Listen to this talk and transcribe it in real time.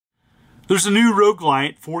There's a new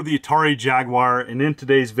roguelite for the Atari Jaguar, and in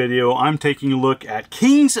today's video I'm taking a look at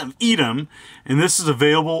Kings of Edom, and this is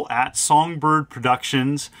available at Songbird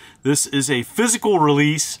Productions. This is a physical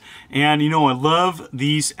release, and I love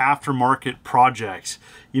these aftermarket projects.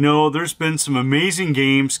 There's been some amazing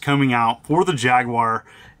games coming out for the Jaguar,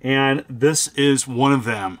 and this is one of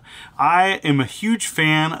them. I am a huge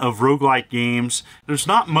fan of roguelike games. There's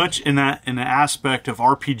not much in the aspect of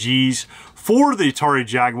RPGs for the Atari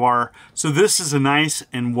Jaguar, so this is a nice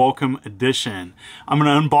and welcome addition. I'm going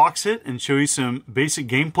to unbox it and show you some basic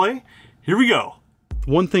gameplay. Here we go.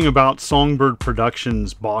 One thing about Songbird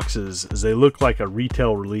Productions boxes is they look like a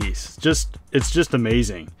retail release. It's just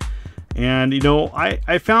amazing. And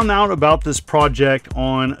I found out about this project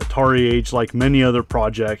on Atari Age, like many other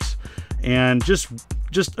projects, and just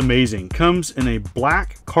amazing. Comes in a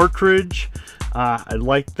black cartridge. I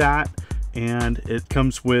like that. And it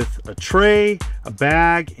comes with a tray, a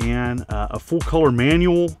bag, and a full color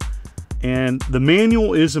manual. And the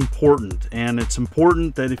manual is important, and it's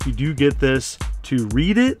important that if you do get this, to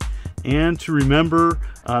read it and to remember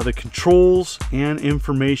the controls and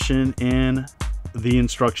information in the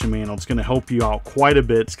instruction manual. It's going to help you out quite a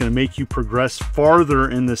bit. It's going to make you progress farther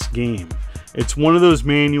in this game. It's one of those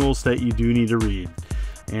manuals that you do need to read,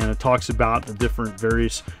 and it talks about the different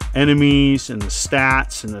various enemies and the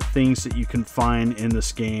stats and the things that you can find in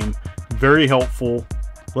this game. Very helpful.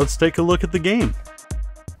 Let's take a look at the game.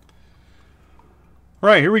 All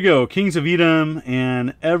right, here we go. Kings of Edom,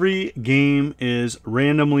 and every game is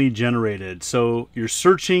randomly generated. So you're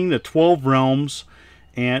searching the 12 realms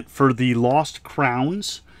and for the lost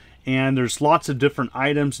crowns, and there's lots of different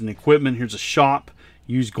items and equipment. Here's a shop.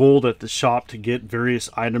 Use gold at the shop to get various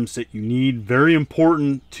items that you need. Very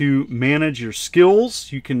important to manage your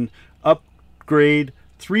skills. You can upgrade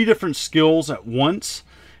 3 different skills at once,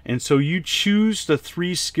 and so you choose the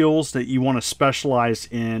 3 skills that you want to specialize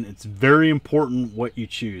in. It's very important what you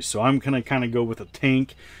choose. So I'm going to kind of go with a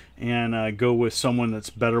tank and go with someone that's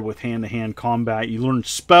better with hand-to-hand combat. You learn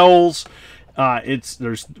spells.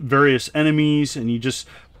 There's various enemies, and you just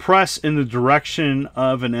press in the direction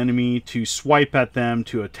of an enemy to swipe at them,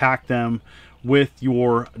 to attack them with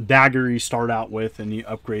your dagger you start out with, and the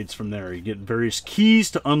upgrades from there. You get various keys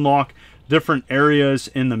to unlock different areas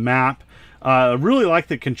in the map. I really like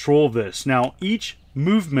the control of this. Now, each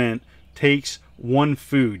movement takes 1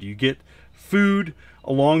 food. You get food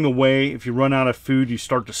along the way. If you run out of food, you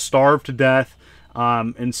start to starve to death.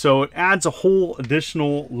 And so it adds a whole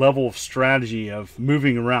additional level of strategy of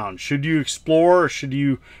moving around. Should you explore, or should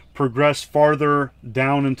you progress farther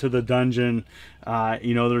down into the dungeon?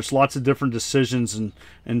 There's lots of different decisions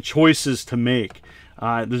and choices to make.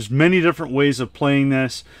 There's many different ways of playing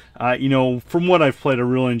this. From what I've played, I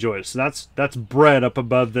really enjoy it. So that's bread up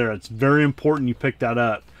above there. It's very important you pick that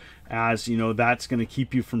up, as that's going to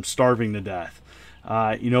keep you from starving to death.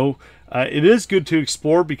 It is good to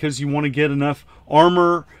explore because you want to get enough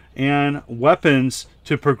armor and weapons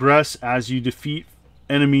to progress as you defeat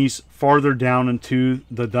enemies farther down into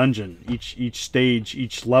the dungeon, each stage,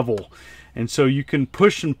 each level. And so you can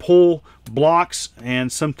push and pull blocks,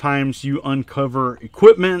 and sometimes you uncover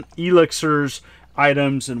equipment, elixirs,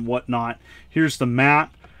 items, and whatnot. Here's the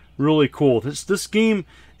map. Really cool. This game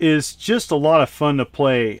is just a lot of fun to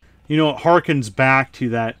play. It harkens back to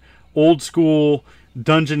that old school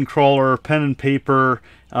dungeon crawler, pen and paper,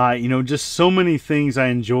 just so many things I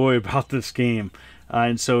enjoy about this game.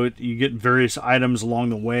 And so you get various items along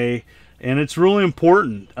the way, and it's really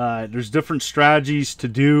important. There's different strategies to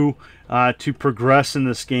do to progress in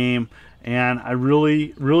this game, and I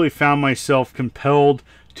really found myself compelled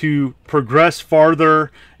to progress farther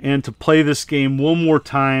and to play this game one more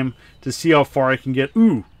time to see how far I can get.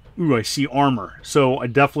 Ooh, I see armor, so I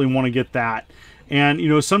definitely want to get that. And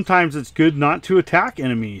sometimes it's good not to attack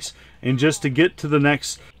enemies and just to get to the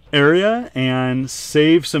next area and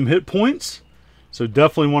save some hit points. So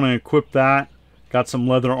definitely want to equip that. Got some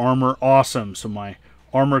leather armor. Awesome. So my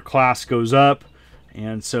armor class goes up,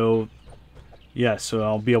 and so so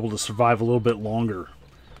I'll be able to survive a little bit longer.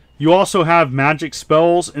 You also have magic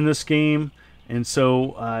spells in this game, and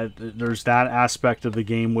so there's that aspect of the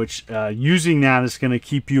game, which using that is going to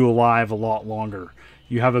keep you alive a lot longer.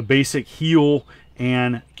 You have a basic heal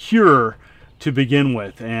and cure to begin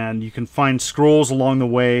with, and you can find scrolls along the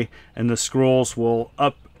way, and the scrolls will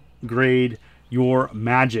upgrade your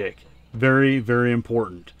magic. Very, very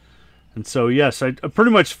important. And so yes, I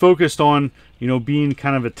pretty much focused on being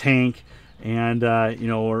kind of a tank and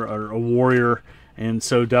or a warrior, and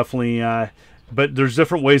so definitely but there's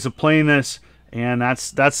different ways of playing this, And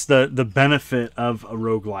that's the benefit of a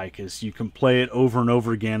roguelike, is you can play it over and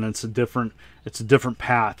over again. It's a different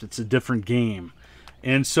path. It's a different game.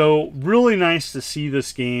 And so really nice to see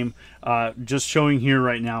this game. Just showing here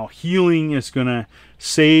right now, healing is going to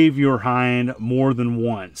save your hind more than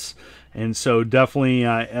once. And so definitely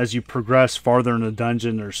as you progress farther in the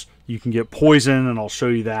dungeon, you can get poison, and I'll show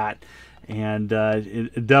you that. And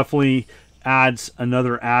it definitely adds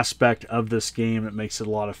another aspect of this game that makes it a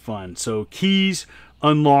lot of fun. So keys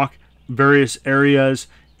unlock various areas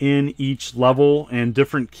in each level, and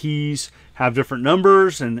different keys have different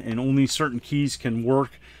numbers, and only certain keys can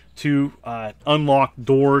work to unlock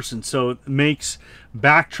doors. And so it makes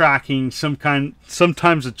backtracking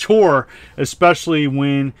sometimes a chore, especially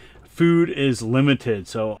when food is limited.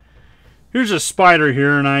 So here's a spider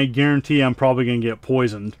here, and I guarantee I'm probably gonna get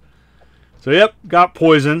poisoned. So yep, got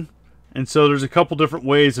poison. And so there's a couple different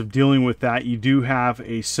ways of dealing with that. You do have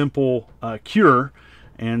a simple cure,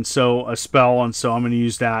 and so a spell, and so I'm going to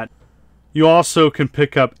use that. You also can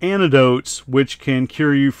pick up antidotes, which can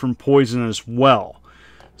cure you from poison as well.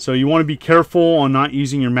 So you want to be careful on not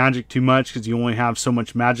using your magic too much, because you only have so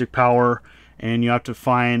much magic power, and you have to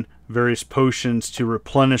find various potions to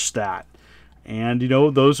replenish that. And you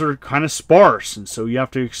know, those are kind of sparse, and so you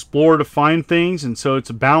have to explore to find things. And so it's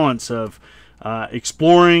a balance of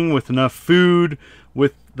exploring with enough food,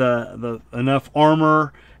 with the enough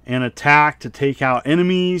armor and attack to take out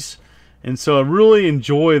enemies. And so I really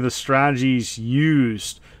enjoy the strategies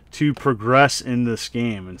used to progress in this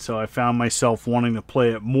game. And so I found myself wanting to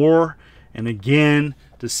play it more and again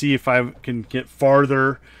to see if I can get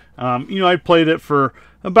farther. You know, I played it for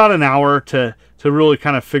about an hour to really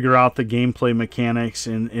kind of figure out the gameplay mechanics,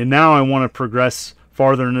 and now I want to progress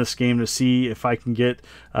farther in this game to see if I can get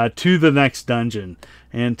to the next dungeon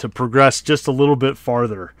and to progress just a little bit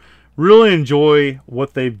farther. Really enjoy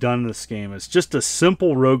what they've done in this game. It's just a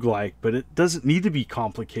simple roguelike, but it doesn't need to be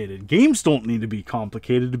complicated. Games don't need to be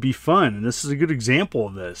complicated to be fun, and this is a good example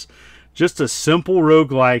of this. Just a simple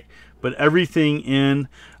roguelike, but everything in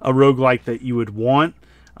a roguelike that you would want.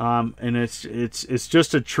 And it's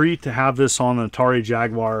just a treat to have this on the Atari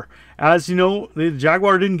Jaguar. As you know, the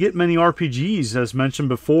Jaguar didn't get many RPGs, as mentioned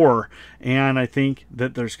before, and I think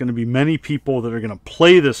that there's going to be many people that are going to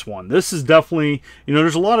play this one. This is definitely, you know,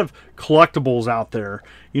 there's a lot of collectibles out there.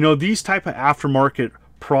 You know, these type of aftermarket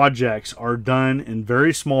projects are done in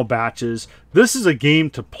very small batches. This is a game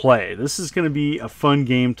to play. This is going to be a fun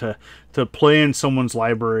game to play in someone's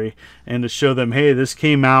library and to show them, hey, this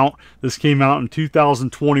came out in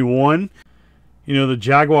 2021. You know, the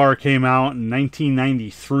Jaguar came out in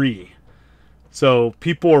 1993. So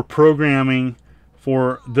people are programming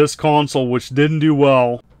for this console, which didn't do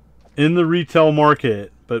well in the retail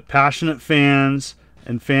market, but passionate fans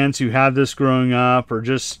and fans who had this growing up, or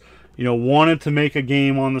just, you know, wanted to make a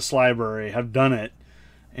game on this library, have done it,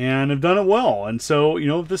 and have done it well. And so, you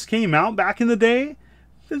know, if this came out back in the day,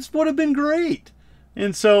 this would have been great.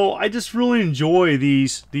 And so I just really enjoy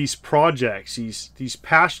these projects, these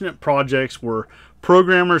passionate projects where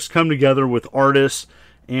programmers come together with artists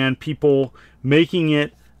and people making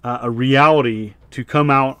it a reality to come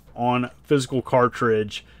out on physical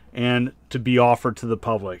cartridge and to be offered to the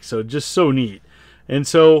public. So just so neat. And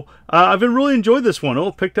so I've been really enjoyed this one.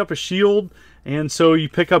 Oh, picked up a shield, and so you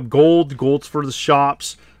pick up gold. Gold's for the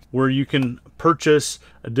shops where you can purchase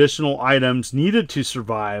additional items needed to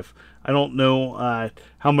survive. I don't know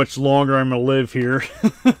how much longer I'm going to live here.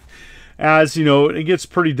 As you know, it gets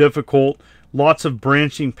pretty difficult. Lots of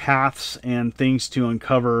branching paths and things to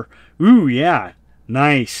uncover. Ooh, yeah,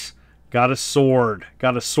 nice. Got a sword.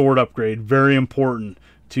 Got a sword upgrade. Very important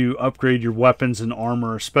to upgrade your weapons and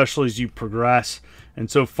armor, especially as you progress. And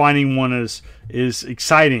so finding one is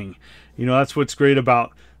exciting. You know, that's what's great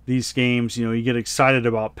about these games. You know, you get excited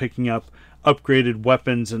about picking up upgraded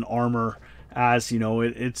weapons and armor, as you know,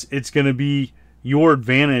 it's going to be your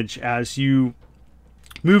advantage as you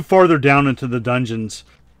move farther down into the dungeons.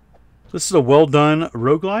 This is a well done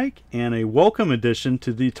roguelike and a welcome addition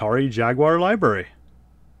to the Atari Jaguar library.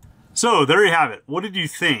 So there you have it. What did you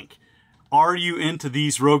think? Are you into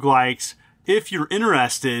these roguelikes? If you're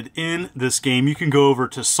interested in this game, you can go over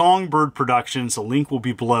to Songbird Productions. The link will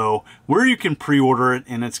be below, where you can pre-order it,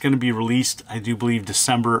 and it's going to be released, I do believe,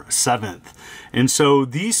 December 7th. And so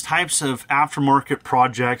these types of aftermarket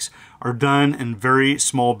projects are done in very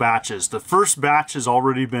small batches. The first batch has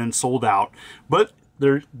already been sold out, but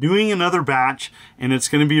they're doing another batch, and it's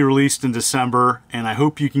going to be released in December, and I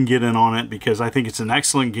hope you can get in on it, because I think it's an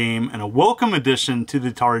excellent game and a welcome addition to the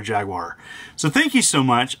Atari Jaguar. So thank you so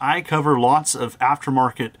much. I cover lots of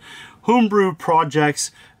aftermarket homebrew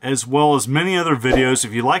projects, as well as many other videos.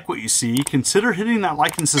 If you like what you see, consider hitting that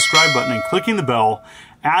like and subscribe button and clicking the bell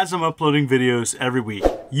as I'm uploading videos every week.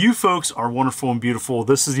 You folks are wonderful and beautiful.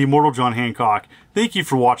 This is the Immortal John Hancock. Thank you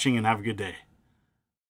for watching and have a good day.